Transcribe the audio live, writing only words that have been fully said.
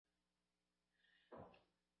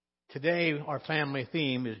Today, our family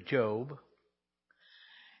theme is Job.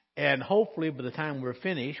 And hopefully, by the time we're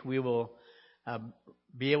finished, we will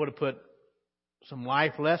be able to put some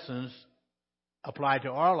life lessons applied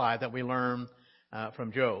to our life that we learn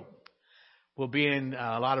from Job. We'll be in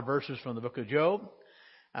a lot of verses from the book of Job.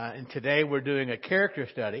 And today, we're doing a character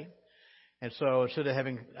study. And so instead of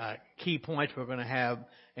having key points, we're going to have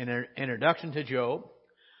an introduction to Job.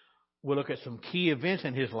 We'll look at some key events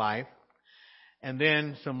in his life. And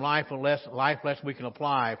then some life lessons we can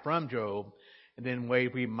apply from Job, and then ways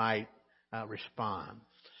we might respond.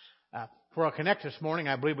 For our Connect this morning,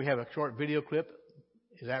 I believe we have a short video clip.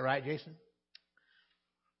 Is that right, Jason?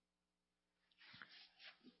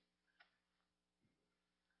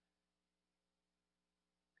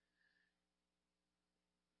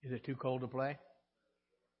 Is it too cold to play?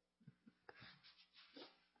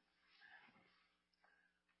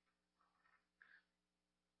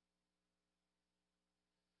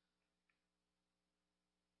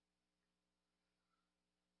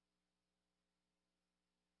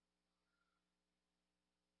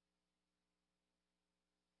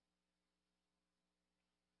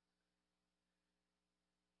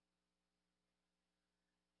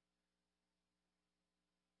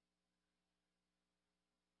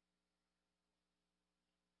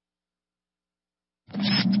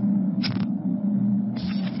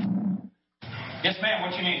 Yes, ma'am.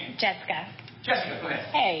 What's your name? Jessica. Jessica, go ahead.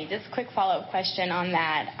 Hey, just a quick follow-up question on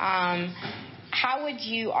that. How would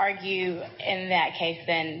you argue in that case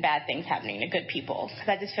then bad things happening to good people? Because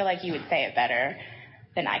I just feel like you would say it better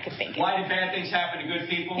than I could think of. Why did bad things happen to good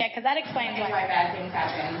people? Yeah, because that explains why bad things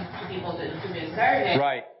happen to people who deserve it.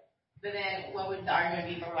 Right. But then what would the argument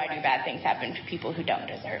be for why do bad things happen to people who don't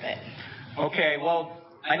deserve it? Okay, well,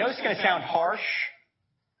 I know this is going to sound harsh.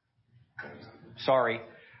 Sorry.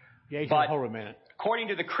 Yeah, but hold a minute. According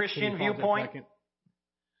to the Christian viewpoint,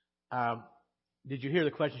 did you hear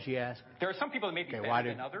the question she asked? There are some people that may be better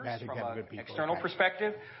than others from an external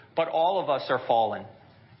perspective, but all of us are fallen.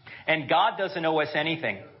 And God doesn't owe us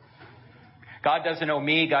anything. God doesn't owe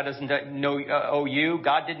me. God doesn't owe you.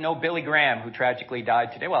 God didn't owe Billy Graham, who tragically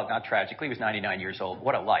died today. Well, not tragically. He was 99 years old.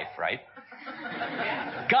 What a life, right?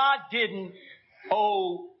 God didn't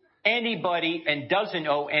owe anybody and doesn't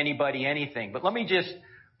owe anybody anything. But let me just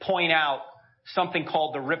point out something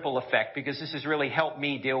called the ripple effect, because this has really helped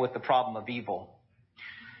me deal with the problem of evil.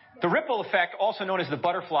 The ripple effect, also known as the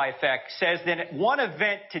butterfly effect, says that one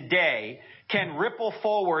event today can ripple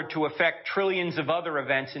forward to affect trillions of other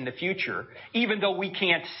events in the future, even though we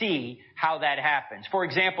can't see how that happens. For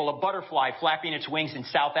example, a butterfly flapping its wings in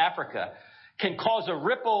South Africa can cause a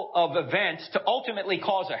ripple of events to ultimately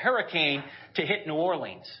cause a hurricane to hit New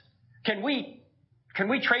Orleans. Can we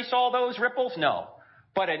trace all those ripples? No.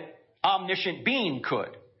 But an omniscient being could.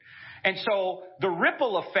 And so the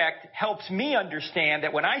ripple effect helps me understand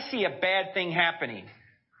that when I see a bad thing happening,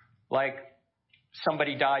 like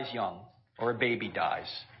somebody dies young or a baby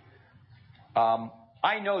dies,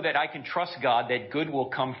 I know that I can trust God that good will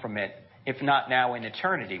come from it, if not now in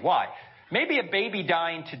eternity. Why? Maybe a baby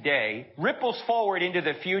dying today ripples forward into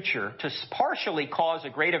the future to partially cause a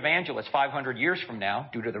great evangelist 500 years from now,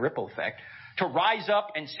 due to the ripple effect, to rise up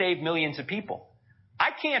and save millions of people. I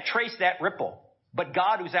can't trace that ripple, but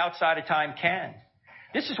God, who's outside of time, can.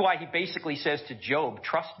 This is why he basically says to Job,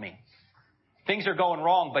 trust me. Things are going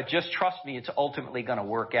wrong, but just trust me, it's ultimately going to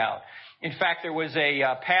work out. In fact, there was a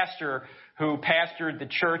pastor who pastored the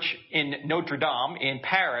church in Notre Dame in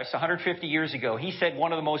Paris 150 years ago. He said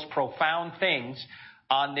one of the most profound things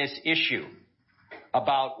on this issue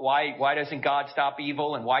about why doesn't God stop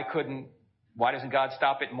evil and why doesn't God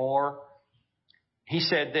stop it more? He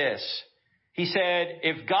said this. He said,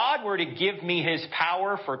 if God were to give me his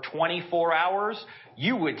power for 24 hours,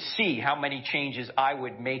 you would see how many changes I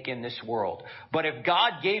would make in this world. But if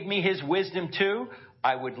God gave me his wisdom too,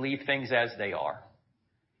 I would leave things as they are.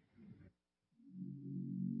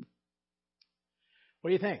 What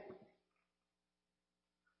do you think?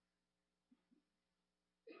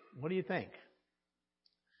 What do you think?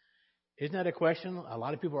 Isn't that a question a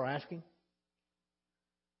lot of people are asking?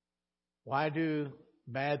 Why do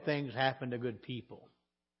bad things happen to good people?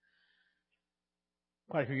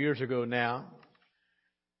 Quite a few years ago now,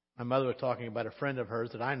 my mother was talking about a friend of hers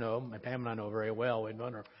that I know, my Pam and I know very well. We've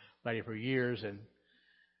known her for years, and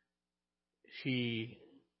she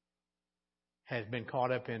has been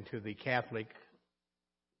caught up into the Catholic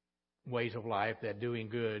ways of life that doing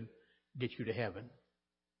good gets you to heaven.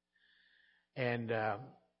 And at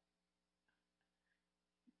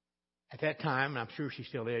that time, and I'm sure she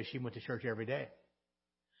still is, she went to church every day.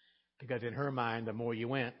 Because in her mind, the more you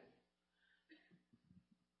went,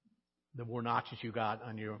 the more notches you got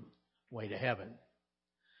on your way to heaven.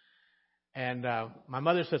 And my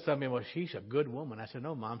mother said something, well, she's a good woman. I said,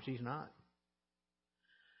 no, Mom, she's not.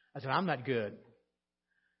 I said, I'm not good.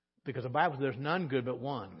 Because the Bible says there's none good but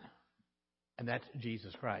one. And that's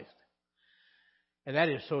Jesus Christ. And that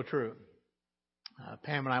is so true.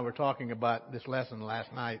 Pam and I were talking about this lesson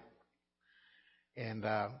last night. And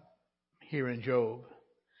here in Job.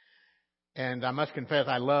 And I must confess,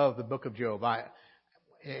 I love the book of Job.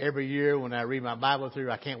 Every year when I read my Bible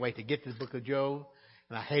through, I can't wait to get to the book of Job.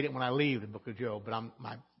 And I hate it when I leave the book of Job. But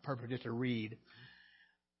my purpose is to read.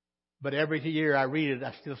 But every year I read it,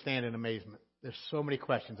 I still stand in amazement. There's so many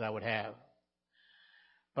questions I would have.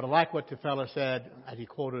 But I like what the fellow said as he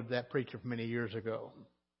quoted that preacher from many years ago.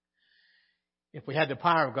 If we had the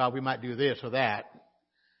power of God, we might do this or that.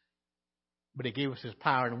 But He gave us His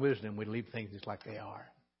power and wisdom, we'd leave things just like they are.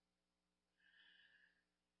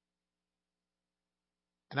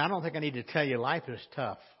 And I don't think I need to tell you life is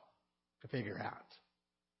tough to figure out.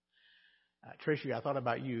 Tricia, I thought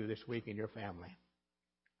about you this week and your family.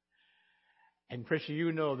 And Tricia,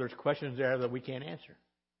 you know there's questions there that we can't answer.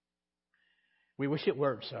 We wish it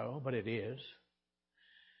weren't so, but it is.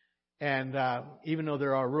 And even though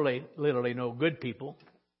there are really literally no good people,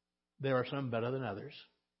 there are some better than others.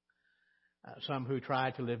 Some who try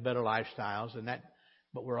to live better lifestyles,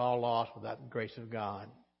 but we're all lost without the grace of God.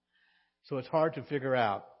 So it's hard to figure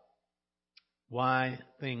out why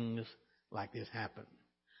things like this happen.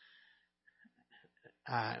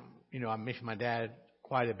 I miss my dad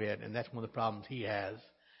quite a bit, and that's one of the problems he has.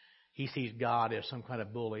 He sees God as some kind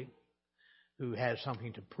of bully who has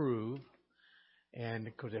something to prove. And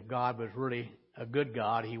because if God was really a good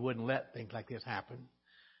God, He wouldn't let things like this happen.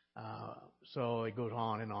 So it goes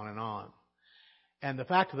on and on and on. And the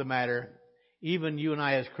fact of the matter, even you and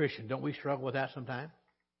I as Christians, don't we struggle with that sometimes?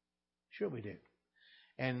 Sure we do.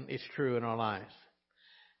 And it's true in our lives.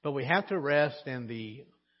 But we have to rest in the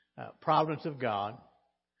providence of God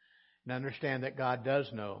and understand that God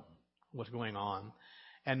does know what's going on.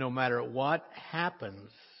 And no matter what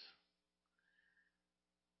happens,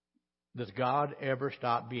 does God ever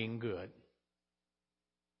stop being good?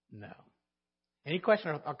 No. Any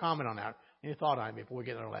question or comment on that? Any thought on it before we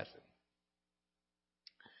get to our lesson?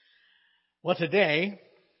 Well, today,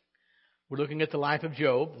 we're looking at the life of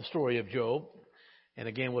Job, the story of Job. And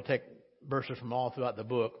again, we'll take verses from all throughout the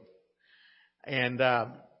book. And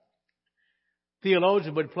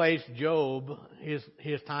theologians would place Job,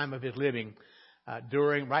 his time of his living,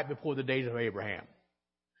 right before the days of Abraham.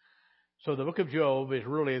 So the book of Job is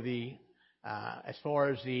really as far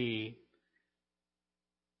as the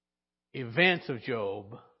events of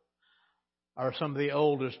Job, are some of the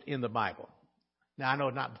oldest in the Bible. Now, I know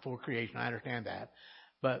it's not before creation, I understand that.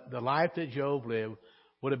 But the life that Job lived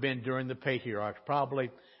would have been during the patriarchs,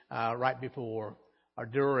 probably right before or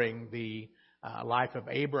during the life of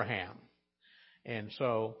Abraham. And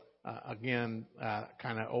so, again,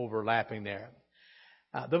 kind of overlapping there.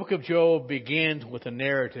 The book of Job begins with a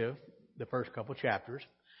narrative, the first couple chapters.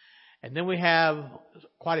 And then we have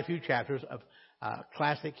quite a few chapters of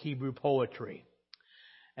classic Hebrew poetry.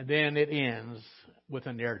 And then it ends with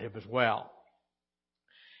a narrative as well.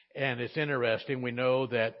 And it's interesting. We know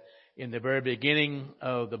that in the very beginning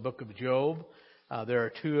of the book of Job, there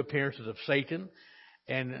are two appearances of Satan.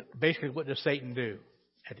 And basically, what does Satan do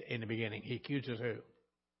in the beginning? He accuses who?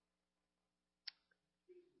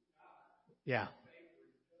 Yeah.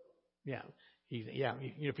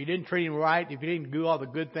 If you didn't treat him right, if you didn't do all the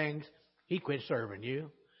good things, he quit serving you.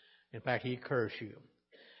 In fact, he cursed you.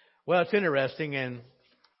 Well, it's interesting, and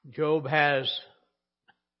Job has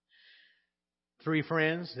 3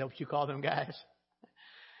 friends. Is that what you call them, guys?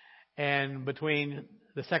 And between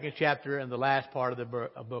the second chapter and the last part of the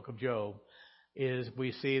book of Job,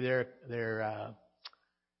 we see their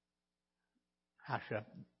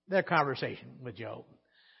conversation with Job,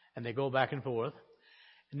 and they go back and forth.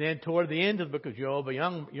 And then toward the end of the book of Job, a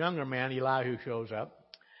younger man, Elihu, shows up,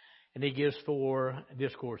 and he gives 4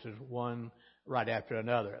 discourses, one right after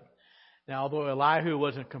another. Now, although Elihu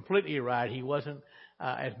wasn't completely right, he wasn't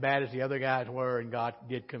as bad as the other guys were, and God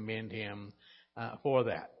did commend him for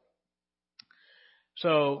that.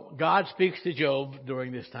 So God speaks to Job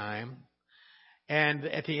during this time, and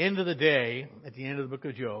at the end of the day, at the end of the book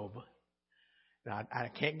of Job, now I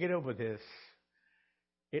can't get over this,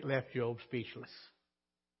 it left Job speechless.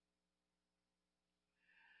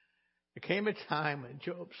 There came a time when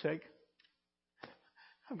Job said,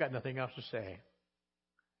 I've got nothing else to say.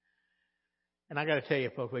 And I got to tell you,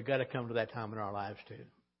 folks, we've got to come to that time in our lives, too.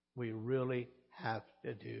 We really have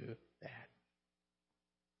to do that.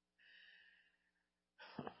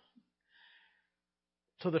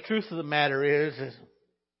 So the truth of the matter is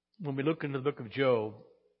when we look into the book of Job,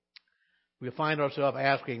 we find ourselves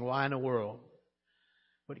asking, why in the world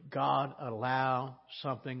would God allow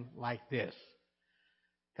something like this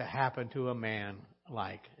to happen to a man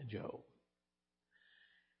like Job?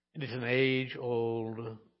 And it's an age-old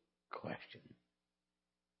question.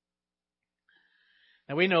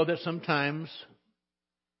 Now we know that sometimes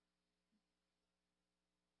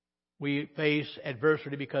we face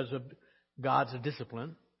adversity because of God's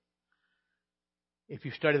discipline. If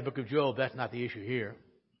you study the book of Job, that's not the issue here.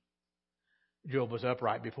 Job was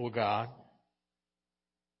upright before God.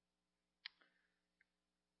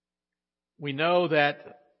 We know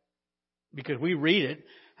that because we read it.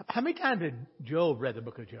 How many times did Job read the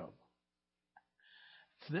book of Job?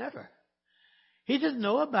 It's never. He doesn't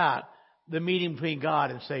know about the meeting between God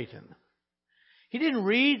and Satan. He didn't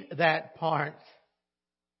read that part.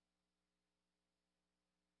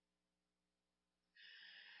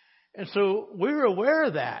 And so we were aware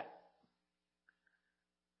of that.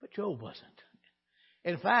 But Job wasn't.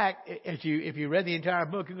 In fact, if you read the entire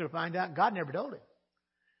book, you're going to find out God never told him.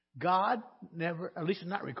 God never, at least it's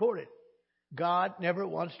not recorded, God never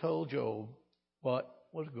once told Job what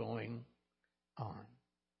was going on.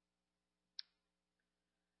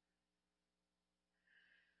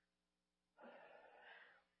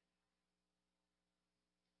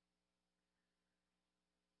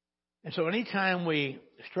 And so anytime we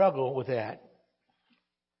struggle with that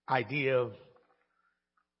idea of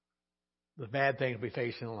the bad things we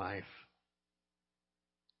face in life,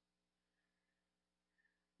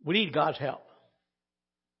 we need God's help.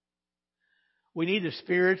 We need the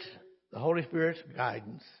Holy Spirit's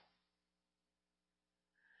guidance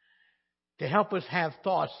to help us have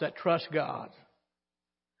thoughts that trust God.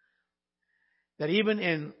 That even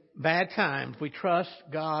in bad times, we trust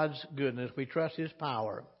God's goodness, we trust His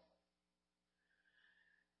power.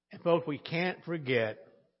 And folks, we can't forget,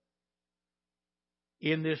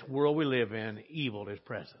 in this world we live in, evil is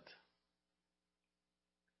present.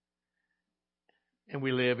 And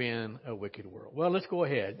we live in a wicked world. Well, let's go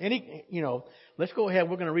ahead. Let's go ahead.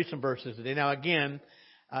 We're going to read some verses today. Now, again,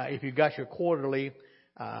 if you've got your quarterly,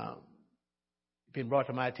 it's been brought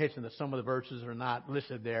to my attention that some of the verses are not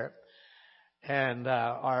listed there. And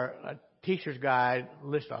our teacher's guide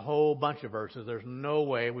lists a whole bunch of verses. There's no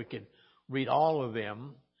way we could read all of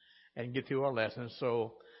them and get through our lessons.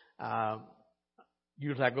 So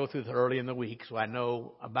usually I go through this early in the week, so I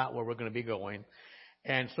know about where we're going to be going.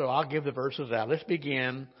 And so I'll give the verses out. Let's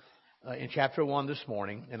begin in chapter 1 this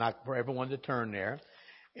morning, and for everyone to turn there.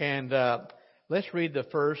 And let's read the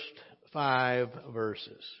first 5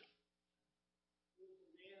 verses.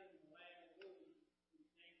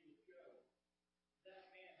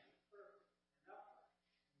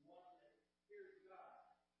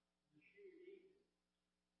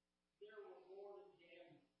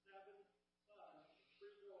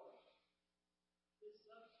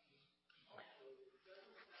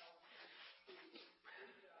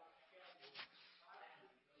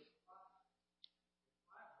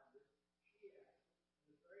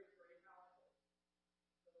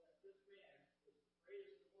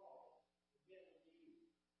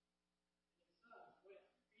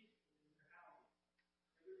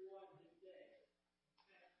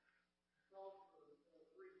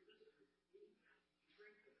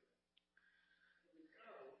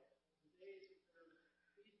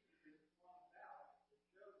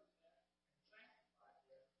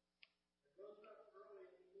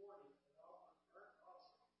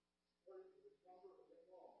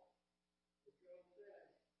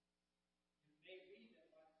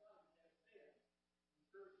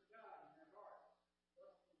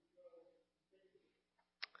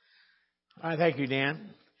 All right, thank you, Dan.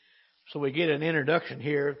 So we get an introduction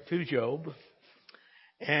here to Job.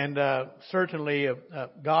 And certainly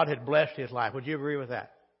God had blessed his life. Would you agree with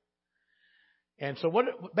that? And so what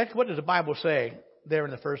does the Bible say there in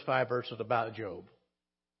the first 5 verses about Job?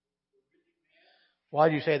 Why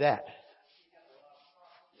do you say that?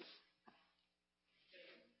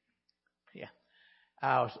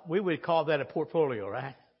 Yeah. We would call that a portfolio,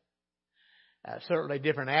 right? Certainly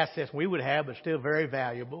different assets we would have, but still very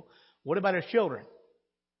valuable. What about his children?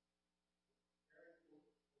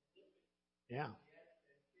 Yeah.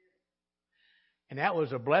 And that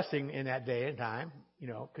was a blessing in that day and time.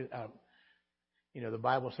 The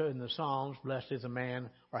Bible says in the Psalms, blessed is a man,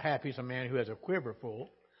 or happy is a man who has a quiver full,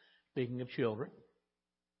 speaking of children.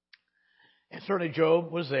 And certainly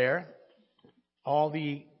Job was there. All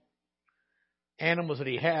the animals that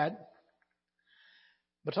he had.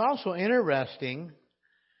 But it's also interesting,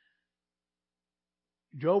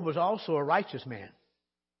 Job was also a righteous man.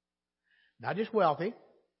 Not just wealthy,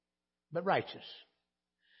 but righteous.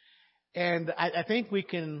 And I think we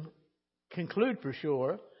can conclude for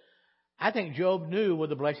sure. I think Job knew where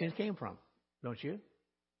the blessings came from, don't you?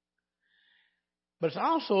 But it's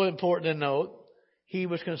also important to note he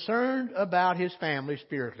was concerned about his family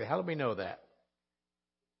spiritually. How do we know that?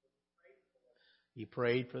 He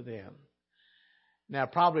prayed for them. Now,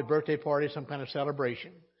 probably birthday party, some kind of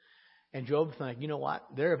celebration. And Job thinks, you know what?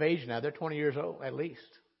 They're of age now. They're 20 years old at least.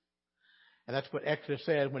 And that's what Exodus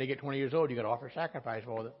says. When you get 20 years old, you got to offer a sacrifice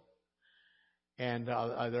for them. And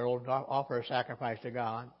they're old to offer a sacrifice to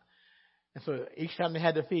God. And so each time they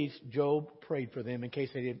had the feast, Job prayed for them in case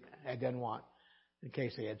they had done what? In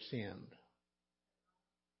case they had sinned.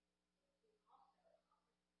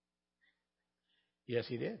 Yes,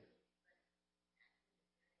 he did.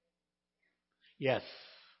 Yes.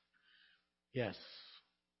 Yes.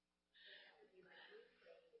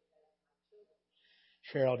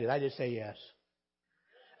 Cheryl, did I just say yes?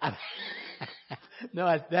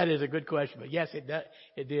 No, that is a good question. But yes, it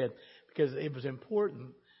did. Because it was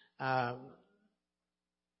important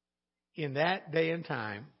in that day and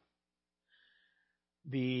time,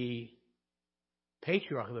 the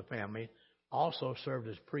patriarch of the family also served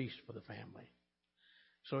as priest for the family.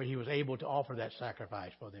 So he was able to offer that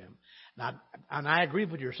sacrifice for them. And I agree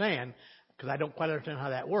with what you're saying, because I don't quite understand how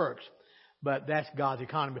that works, but that's God's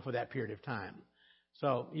economy for that period of time.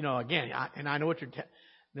 So, again, I know what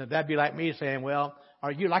that'd be like me saying, well,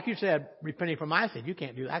 are you, like you said, repenting for my sin? You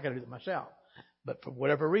can't do that. I got to do it myself. But for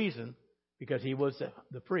whatever reason, because he was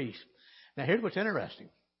the priest. Now, here's what's interesting.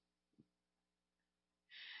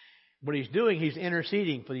 What he's doing, he's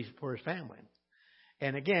interceding for his family.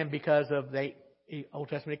 And again, because of the Old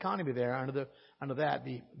Testament economy there, under that,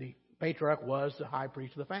 the patriarch was the high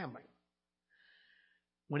priest of the family.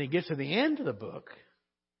 When he gets to the end of the book,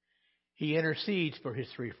 he intercedes for his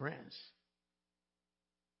three friends.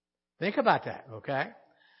 Think about that, okay?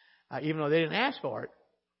 Even though they didn't ask for it.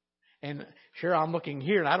 And sure, I'm looking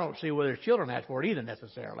here, and I don't see whether his children asked for it either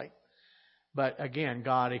necessarily. But again,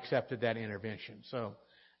 God accepted that intervention. So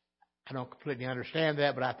I don't completely understand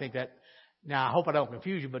that, but I think that, now I hope I don't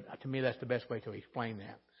confuse you, but to me that's the best way to explain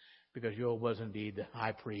that. Because Job was indeed the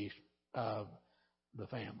high priest of the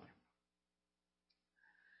family.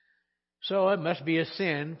 So it must be a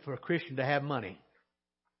sin for a Christian to have money.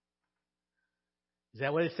 Is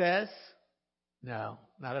that what it says? No,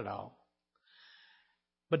 not at all.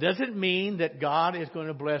 But does it mean that God is going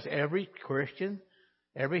to bless every Christian,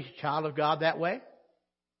 every child of God that way?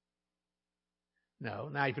 No.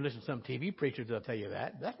 Now, if you listen to some TV preachers, they'll tell you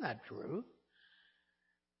that. That's not true.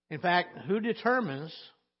 In fact, who determines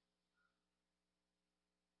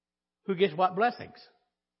who gets what blessings?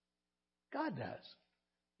 God does.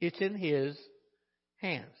 It's in His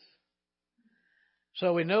hands.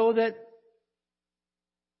 So we know that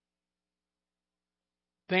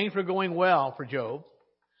things were going well for Job.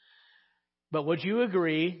 But would you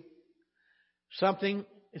agree something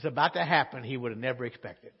is about to happen he would have never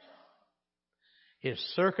expected? His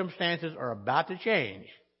circumstances are about to change.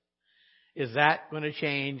 Is that going to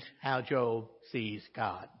change how Job sees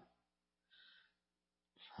God?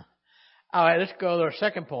 All right, let's go to our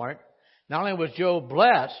second point. Not only was Job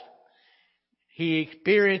blessed, he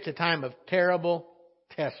experienced a time of terrible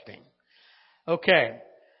testing. Okay,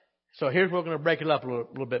 so here's where we're going to break it up a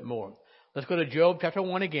little bit more. Let's go to Job chapter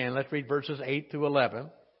 1 again. Let's read verses 8 through 11.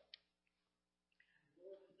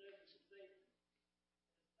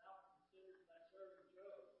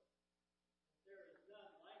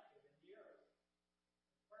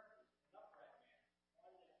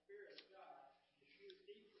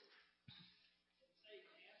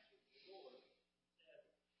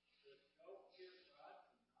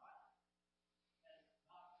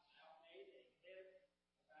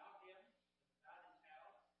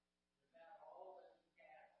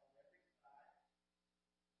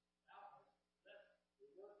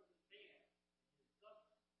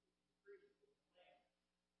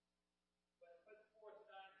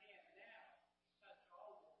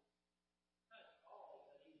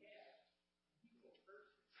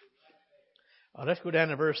 Let's go down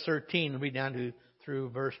to verse 13 and read down through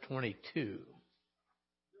verse 22.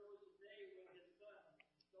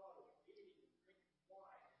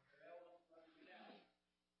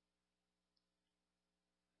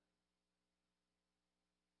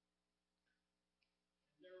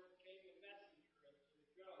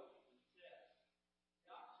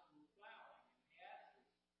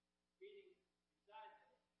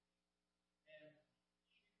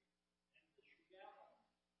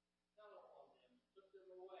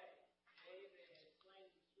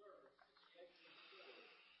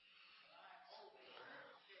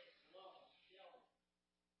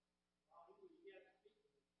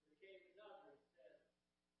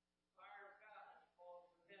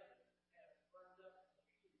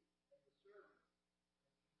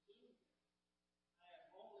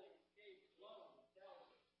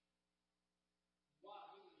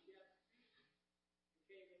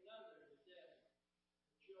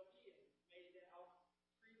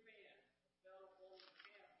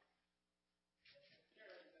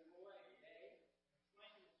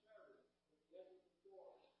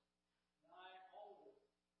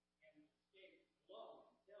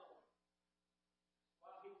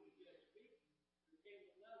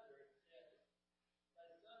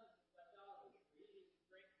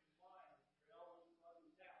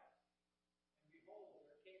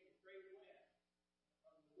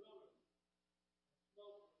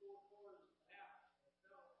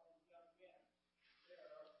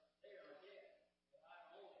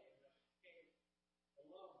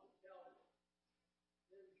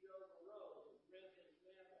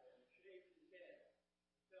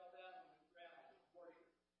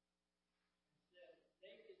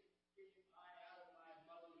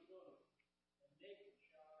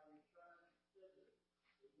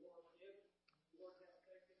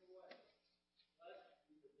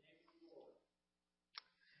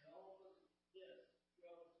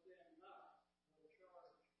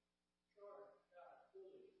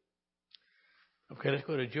 Okay, let's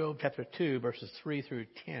go to Job chapter 2, verses 3 through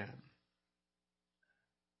 10.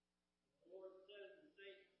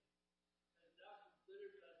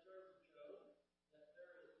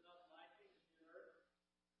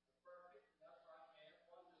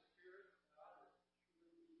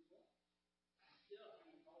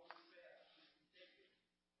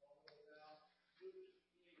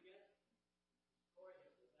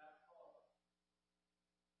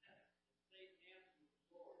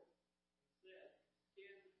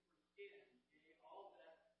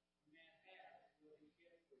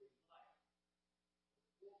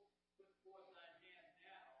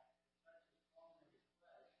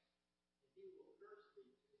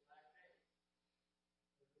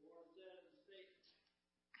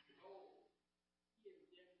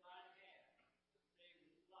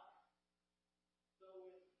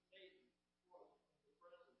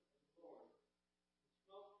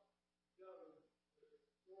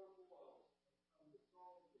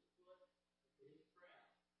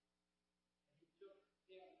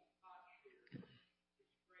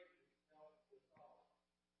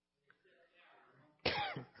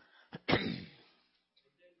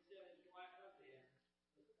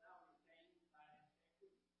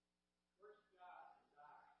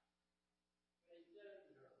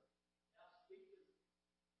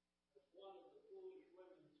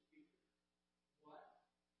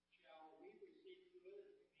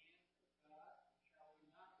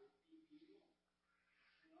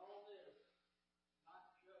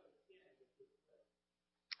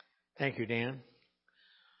 Thank you, Dan.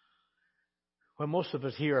 Well, most of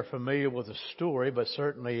us here are familiar with the story, but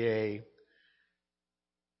certainly a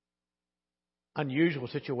unusual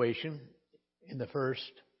situation in verses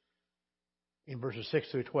 6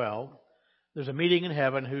 through 12. There's a meeting in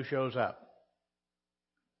heaven. Who shows up?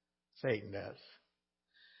 Satan does.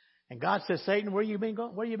 And God says, Satan, where you been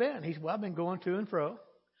going? Where you been? He said, well, I've been going to and fro.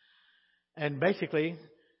 And basically,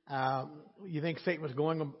 you think Satan was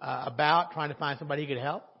going about trying to find somebody he could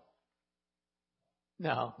help?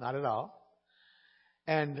 No, not at all.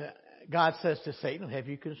 And God says to Satan, have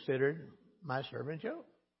you considered my servant Job?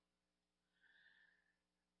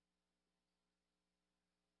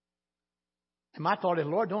 And my thought is,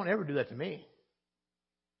 Lord, don't ever do that to me.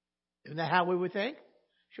 Isn't that how we would think?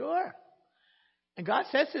 Sure. And God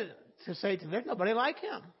says to Satan, there's nobody like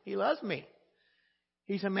him. He loves me.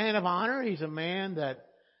 He's a man of honor. He's a man that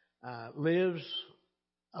lives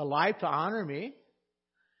a life to honor me.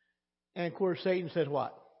 And of course, Satan says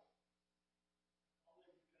what?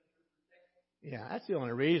 Yeah, that's the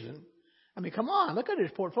only reason. I mean, come on, look at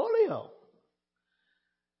his portfolio.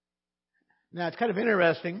 Now, it's kind of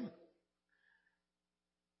interesting.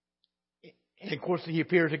 And of course, he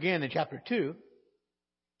appears again in chapter 2.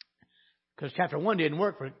 Because chapter 1 didn't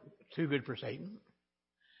work too good for Satan.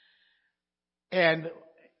 And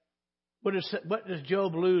what does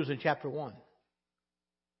Job lose in chapter 1?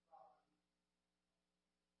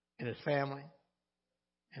 And his family,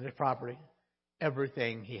 and his property,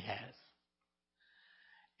 everything he has.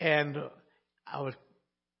 And I was,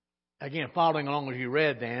 again, following along as you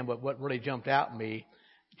read, Dan, but what really jumped out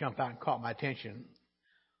and caught my attention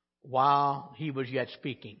while he was yet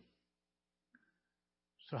speaking.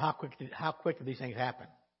 So how quick did these things happen?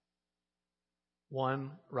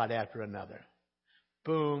 One right after another.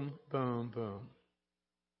 Boom, boom, boom.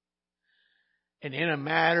 And in a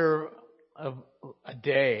matter of a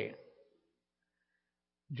day,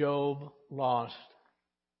 Job lost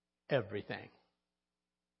everything.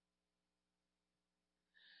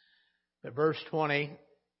 But verse 20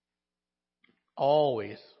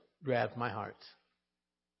 always grabs my heart.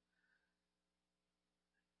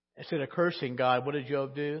 Instead of cursing God, what did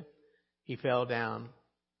Job do? He fell down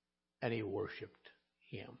and he worshiped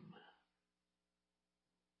him.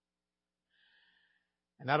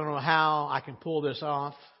 And I don't know how I can pull this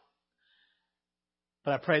off,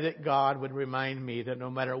 but I pray that God would remind me that no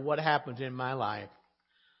matter what happens in my life,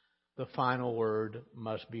 the final word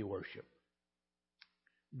must be worship.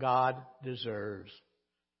 God deserves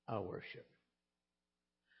our worship.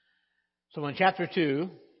 So in chapter 2,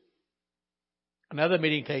 another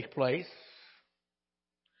meeting takes place.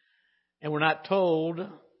 And we're not told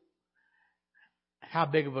how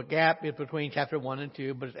big of a gap is between chapter 1 and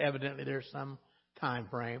 2, but evidently there's some time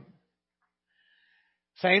frame.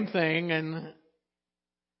 Same thing, and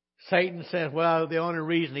Satan says, well, the only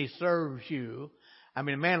reason he serves you, I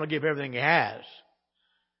mean, a man will give everything he has,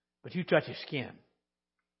 but you touch his skin.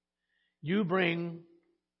 You bring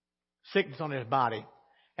sickness on his body,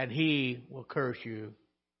 and he will curse you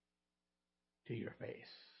to your face.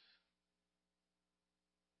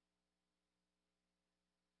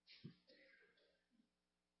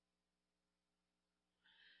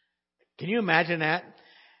 Can you imagine that?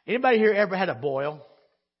 Anybody here ever had a boil?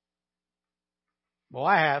 Well,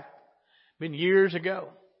 I have. Been years ago.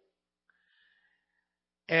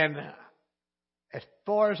 And as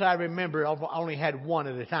far as I remember, I only had one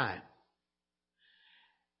at a time.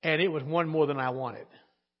 And it was one more than I wanted.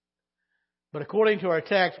 But according to our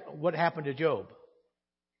text, what happened to Job?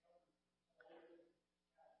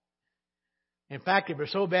 In fact, it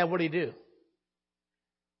was so bad, what did he do?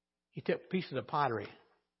 He took pieces of pottery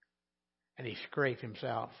and he scraped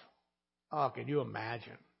himself. Oh, can you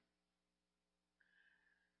imagine?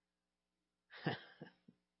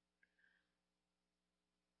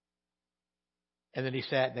 And then he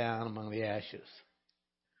sat down among the ashes.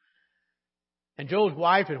 And Job's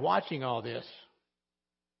wife is watching all this.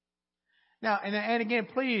 Now, and again,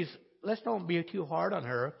 please, let's don't be too hard on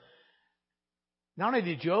her. Not only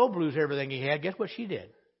did Job lose everything he had, guess what she did?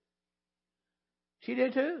 She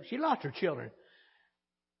did too. She lost her children.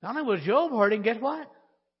 Not only was Job hurting, guess what?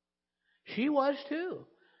 She was too.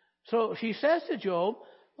 So she says to Job,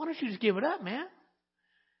 why don't you just give it up, man?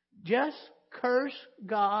 Just curse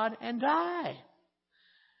God and die.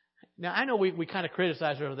 Now, I know we kind of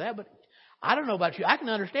criticize her for that, but I don't know about you. I can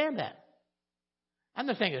understand that. I'm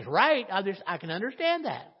not saying it's right. I can understand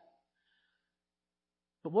that.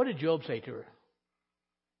 But what did Job say to her?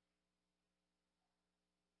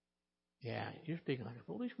 Yeah, you're speaking like a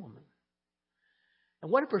foolish woman. And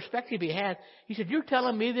what a perspective he had. He said, you're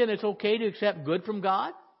telling me then it's okay to accept good from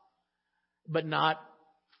God, but not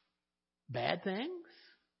bad things?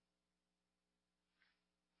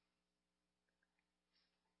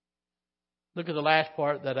 Look at the last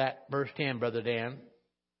part of that verse 10, Brother Dan.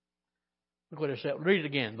 Look what it said. Read it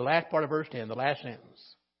again. The last part of verse 10, the last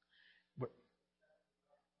sentence.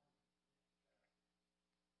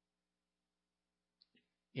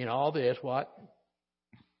 In all this, what?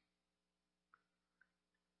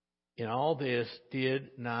 In all this did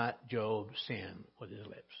not Job sin with his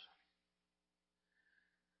lips.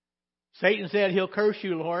 Satan said, he'll curse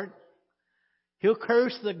you, Lord. He'll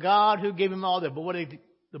curse the God who gave him all that. But what did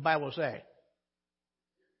the Bible say?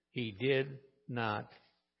 He did not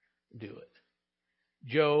do it.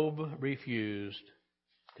 Job refused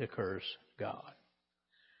to curse God.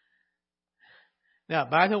 Now,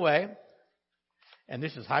 by the way, and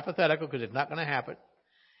this is hypothetical because it's not going to happen,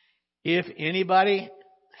 if anybody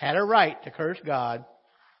had a right to curse God,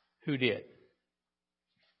 who did?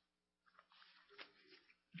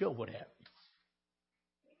 Job would have.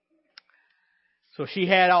 So she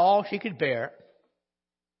had all she could bear.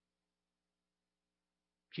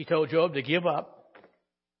 She told Job to give up.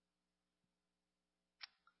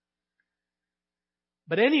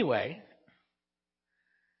 But anyway,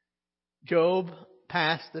 Job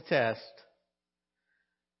passed the test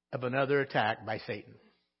of another attack by Satan.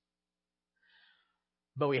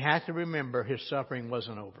 But we have to remember his suffering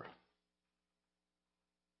wasn't over.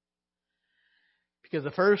 Because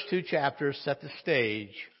the first two chapters set the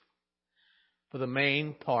stage for the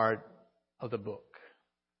main part of the book.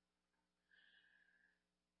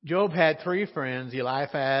 Job had three friends,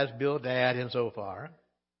 Eliphaz, Bildad, and Zophar.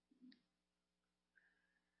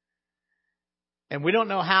 And we don't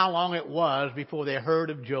know how long it was before they heard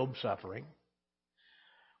of Job's suffering.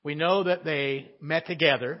 We know that they met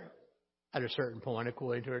together at a certain point,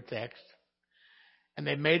 according to our text, and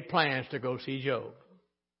they made plans to go see Job.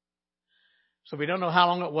 So we don't know how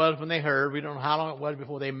long it was when they heard. We don't know how long it was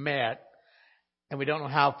before they met. And we don't know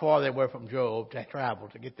how far they were from Job to travel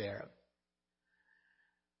to get there.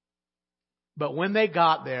 But when they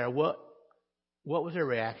got there, what was their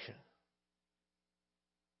reaction?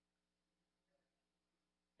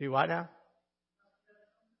 Do what now?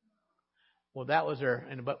 Well, that was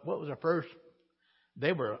but what was their first?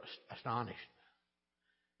 They were astonished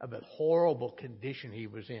of the horrible condition he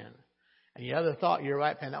was in. And the other thought, you're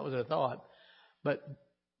right, Pan, that was their thought. But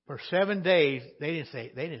for 7 days, they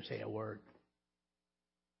didn't say a word.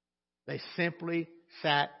 They simply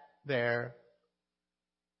sat there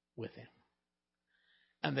with him.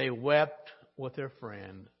 And they wept with their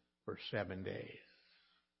friend for 7 days.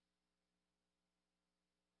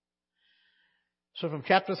 So from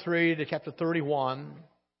chapter 3 to chapter 31,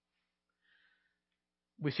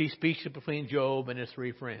 we see speech between Job and his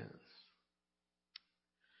three friends.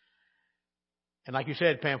 And like you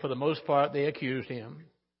said, Pam, for the most part, they accused him.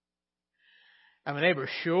 I mean, they were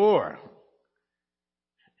sure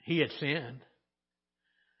he had sinned.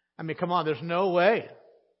 I mean, come on, there's no way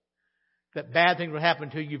that bad things will happen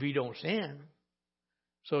to you if you don't sin.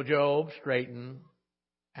 So Job straightened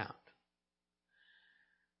out.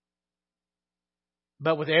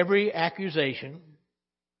 But with every accusation,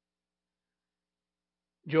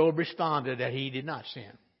 Job responded that he did not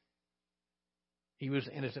sin. He was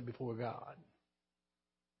innocent before God.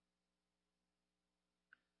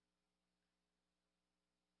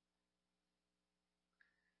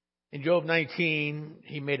 In Job 19,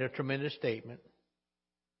 he made a tremendous statement.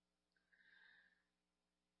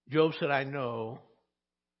 Job said, I know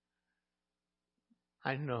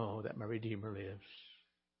that my Redeemer lives.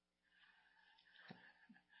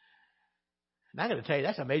 And I got to tell you,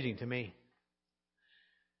 that's amazing to me.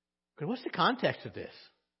 Because what's the context of this?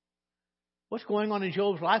 What's going on in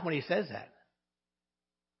Job's life when he says that?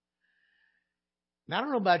 And I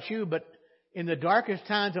don't know about you, but in the darkest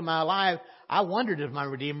times of my life, I wondered if my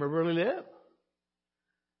Redeemer really lived.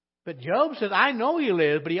 But Job says, I know he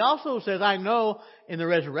lives, but he also says, I know in the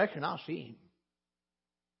resurrection I'll see him.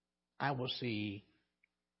 I will see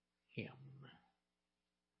him.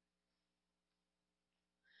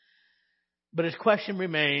 But his question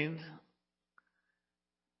remains,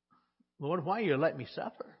 Lord, why you let me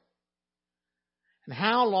suffer? And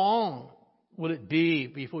how long will it be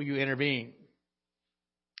before you intervene?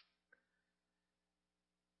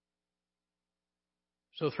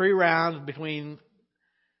 So 3 rounds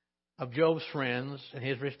of Job's friends and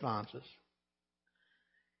his responses.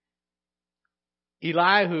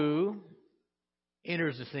 Elihu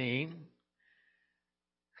enters the scene.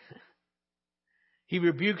 He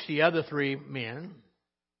rebukes the other 3 men.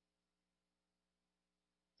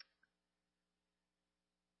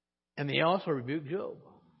 And they also rebuke Job.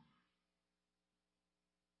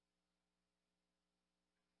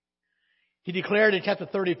 He declared in chapter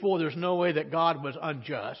 34 there's no way that God was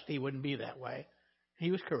unjust. He wouldn't be that way. He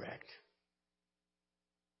was correct.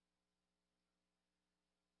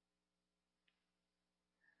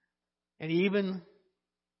 And he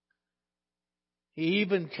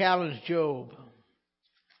even challenged Job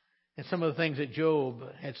and some of the things that Job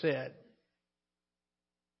had said.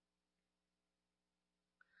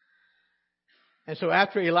 And so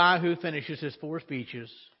after Elihu finishes his 4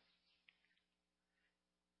 speeches,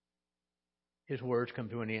 his words come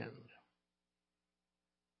to an end.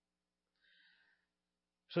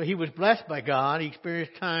 So he was blessed by God. He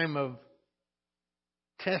experienced time of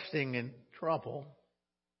testing and trouble.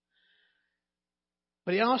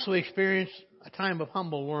 But he also experienced a time of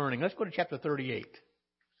humble learning. Let's go to chapter 38.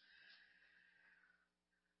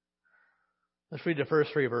 Let's read the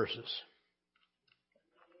first 3 verses.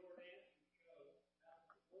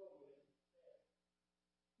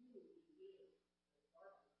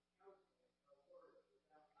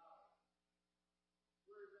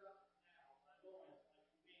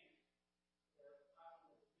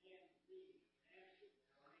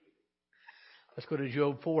 Let's go to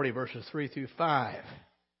Job 40, verses 3 through 5.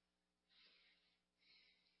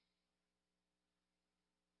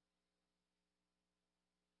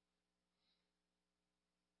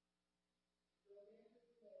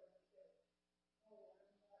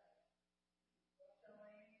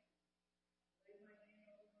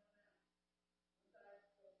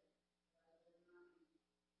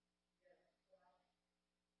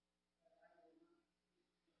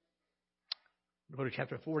 We'll go to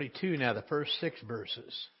chapter 42 now, the first 6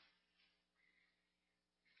 verses.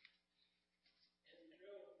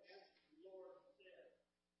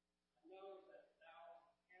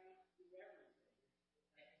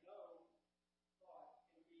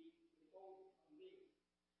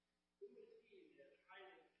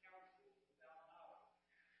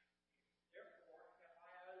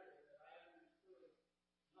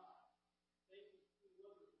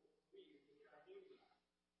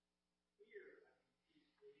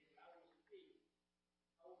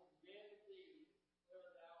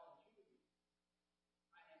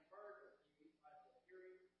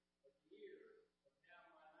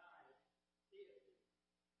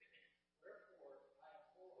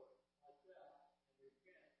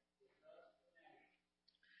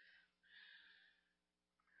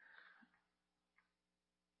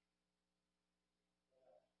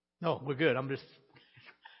 No, we're good. I'm just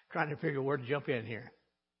trying to figure where to jump in here.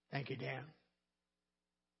 Thank you, Dan.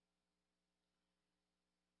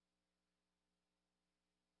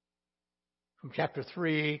 From chapter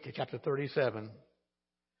 3 to chapter 37,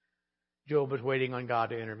 Job is waiting on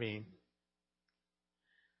God to intervene.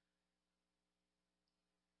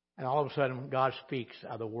 And all of a sudden, God speaks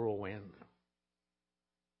out of the whirlwind.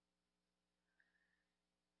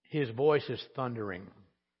 His voice is thundering.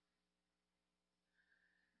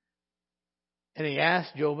 And he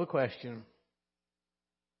asked Job a question.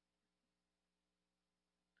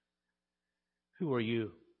 Who are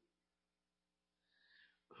you?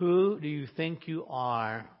 Who do you think you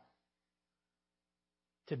are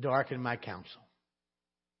to darken my counsel?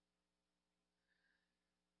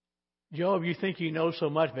 Job, you think you know so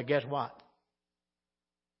much, but guess what?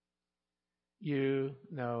 you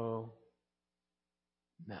know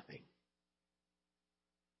nothing.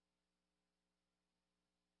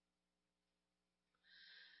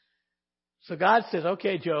 So God says,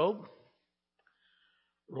 okay, Job,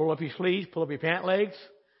 roll up your sleeves, pull up your pant legs.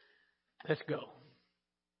 Let's go.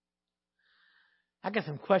 I got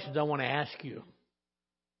some questions I want to ask you.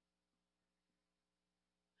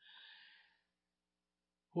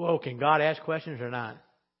 Whoa, can God ask questions or not?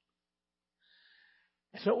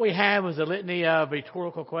 So what we have is a litany of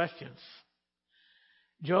rhetorical questions.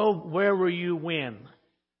 Job, where were you when?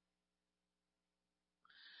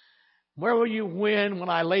 Where were you when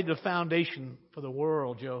I laid the foundation for the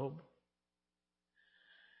world, Job?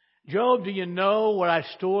 Job, do you know where I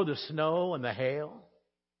store the snow and the hail?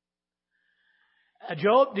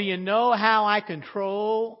 Job, do you know how I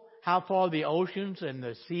control how far the oceans and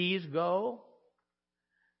the seas go?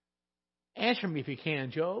 Answer me if you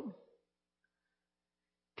can, Job.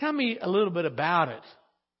 Tell me a little bit about it.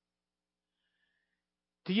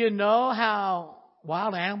 Do you know how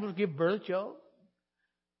wild animals give birth, Job?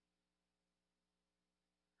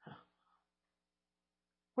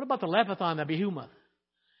 What about the leprechaun, the behemoth?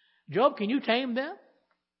 Job, can you tame them?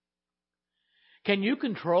 Can you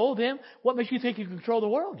control them? What makes you think you control the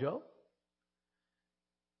world, Job?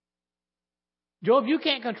 Job, you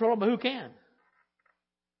can't control them, but who can?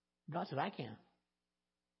 God said, I can.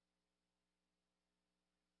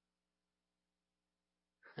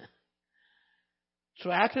 So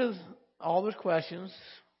after all those questions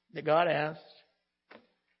that God asked,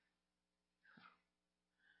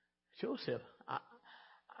 Joseph,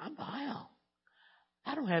 I'm vile.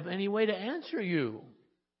 I don't have any way to answer you.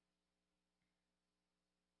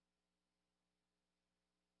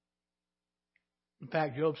 In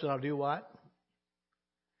fact, Job said, I'll do what?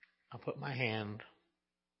 I'll put my hand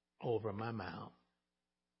over my mouth.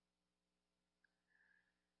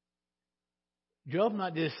 Job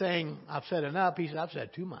not just saying, I've said enough. He said, I've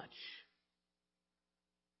said too much.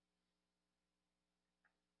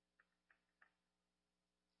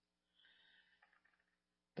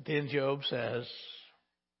 But then Job says,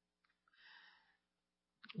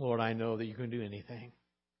 Lord, I know that you can do anything.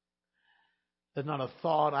 There's not a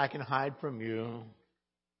thought I can hide from you.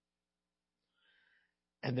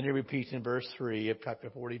 And then he repeats in verse 3 of chapter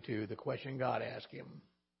 42 the question God asked him.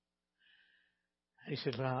 He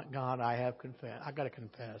said, God, I've got to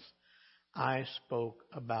confess. I spoke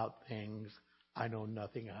about things I know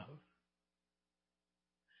nothing of.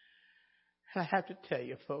 And I have to tell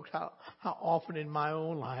you, folks, how often in my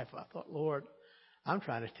own life I thought, Lord, I'm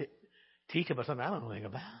trying to teach about something I don't know anything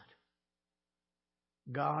about.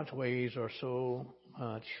 God's ways are so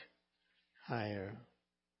much higher.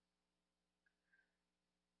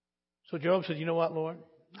 So Job said, you know what, Lord?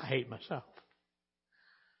 I hate myself.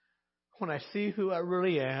 When I see who I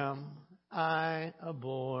really am, I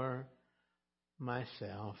abhor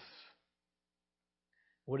myself.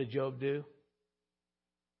 What did Job do?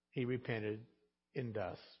 He repented in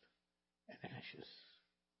dust and ashes.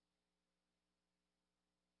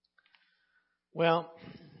 Well,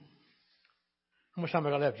 how much time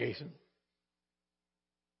have I got left, Jason?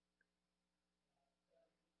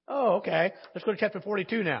 Oh, okay. Let's go to chapter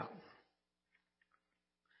 42 now.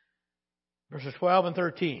 Verses 12 and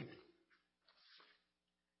 13.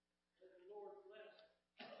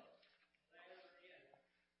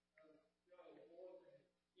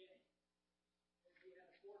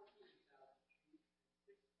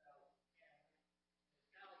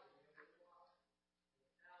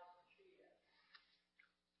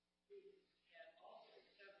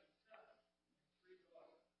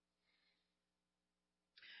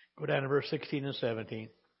 Go down to verse 16 and 17.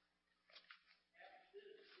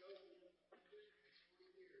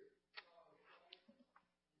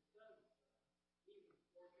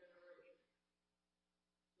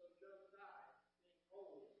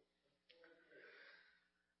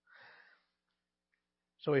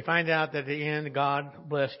 So we find out that at the end, God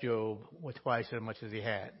blessed Job with twice as much as he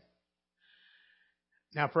had.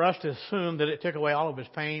 Now, for us to assume that it took away all of his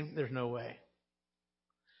pain, there's no way.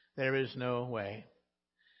 There is no way.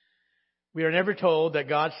 We are never told that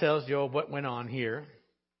God tells Job what went on here,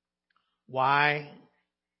 why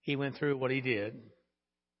he went through what he did.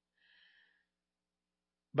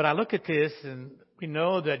 But I look at this, and we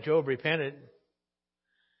know that Job repented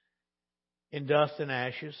in dust and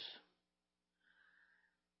ashes.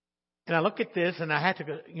 And I look at this, and I have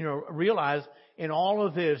to, realize in all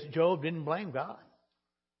of this, Job didn't blame God.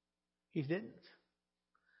 He didn't.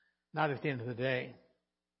 Not at the end of the day.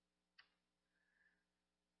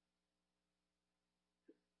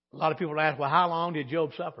 A lot of people ask, well, how long did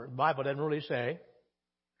Job suffer? The Bible doesn't really say.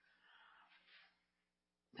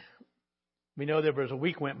 We know there was a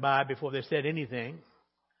week went by before they said anything.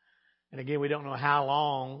 And again, we don't know how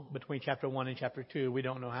long between chapter 1 and chapter 2. We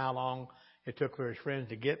don't know how long it took for his friends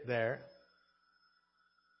to get there.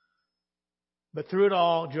 But through it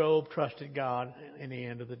all, Job trusted God in the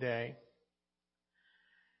end of the day.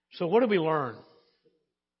 So what do we learn?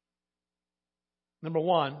 Number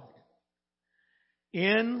one,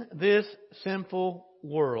 in this sinful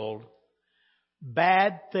world,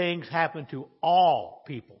 bad things happen to all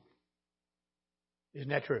people. Isn't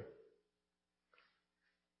that true?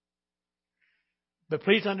 But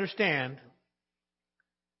please understand,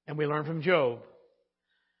 and we learn from Job,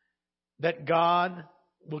 that God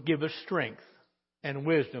will give us strength and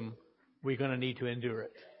wisdom. We're going to need to endure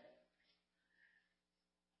it.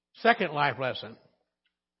 Second life lesson.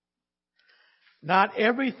 Not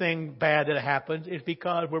everything bad that happens is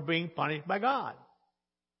because we're being punished by God.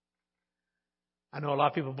 I know a lot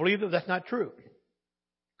of people believe that that's not true.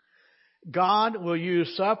 God will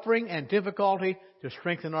use suffering and difficulty to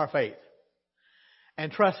strengthen our faith.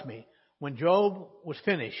 And trust me, when Job was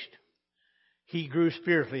finished, he grew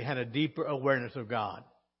spiritually, had a deeper awareness of God.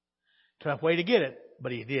 Tough way to get it,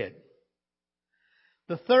 but he did.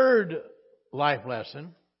 The third life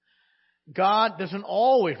lesson, God doesn't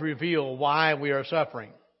always reveal why we are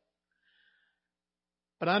suffering.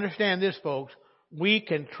 But understand this, folks, we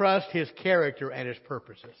can trust His character and His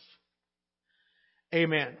purposes.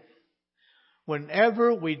 Amen.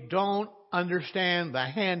 Whenever we don't understand the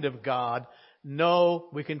hand of God, know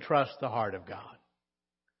we can trust the heart of God.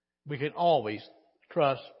 We can always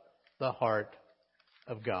trust the heart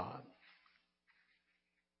of God.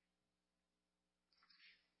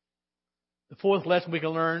 The fourth lesson we can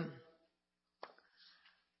learn,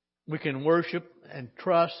 we can worship and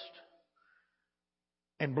trust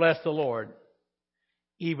and bless the Lord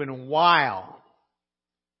even while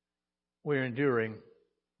we're enduring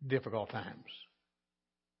difficult times.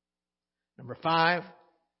 Number 5,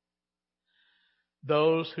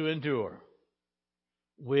 those who endure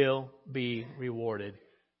will be rewarded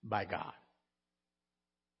by God.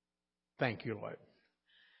 Thank you, Lord.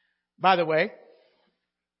 By the way,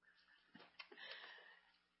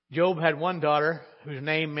 Job had one daughter whose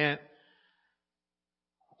name meant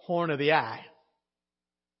horn of the eye.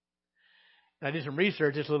 And I did some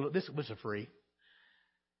research. This was a free.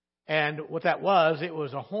 And what that was, it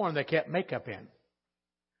was a horn they kept makeup in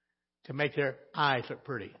to make their eyes look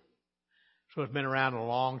pretty. So it's been around a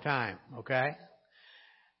long time, okay?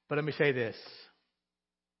 But let me say this.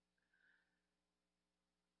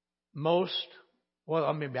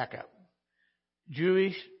 Let me back up.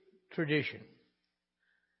 Jewish tradition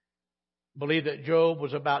believed that Job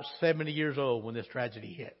was about 70 years old when this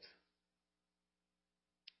tragedy hit.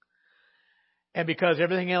 And because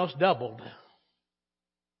everything else doubled,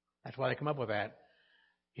 that's why they come up with that.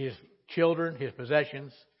 His children, his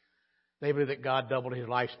possessions, they believe that God doubled his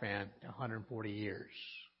lifespan to 140 years.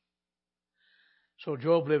 So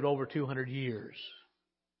Job lived over 200 years.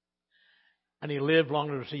 And he lived long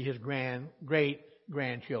enough to see his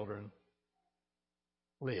great-grandchildren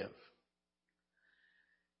live.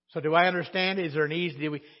 So do I understand? Is there an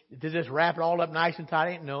easy, does this wrap it all up nice and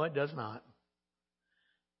tidy? No, it does not.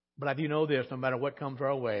 But I do know this, no matter what comes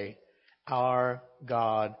our way, our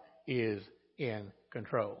God is in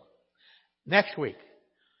control. Next week,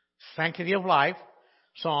 Sanctity of Life,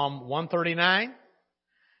 Psalm 139,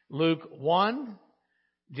 Luke 1,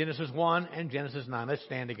 Genesis 1, and Genesis 9. Let's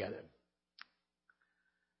stand together.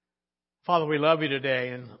 Father, we love you today,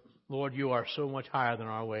 and Lord, you are so much higher than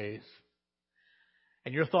our ways.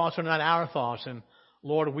 And your thoughts are not our thoughts. And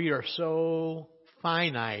Lord, we are so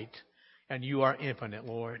finite and you are infinite,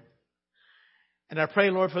 Lord. And I pray,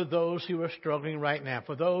 Lord, for those who are struggling right now,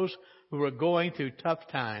 for those who are going through tough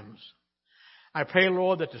times. I pray,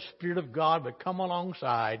 Lord, that the Spirit of God would come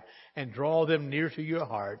alongside and draw them near to your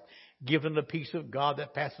heart, give them the peace of God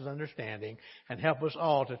that passes understanding, and help us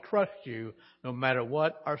all to trust you no matter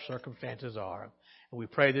what our circumstances are. And we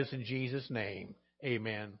pray this in Jesus' name.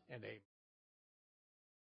 Amen and amen.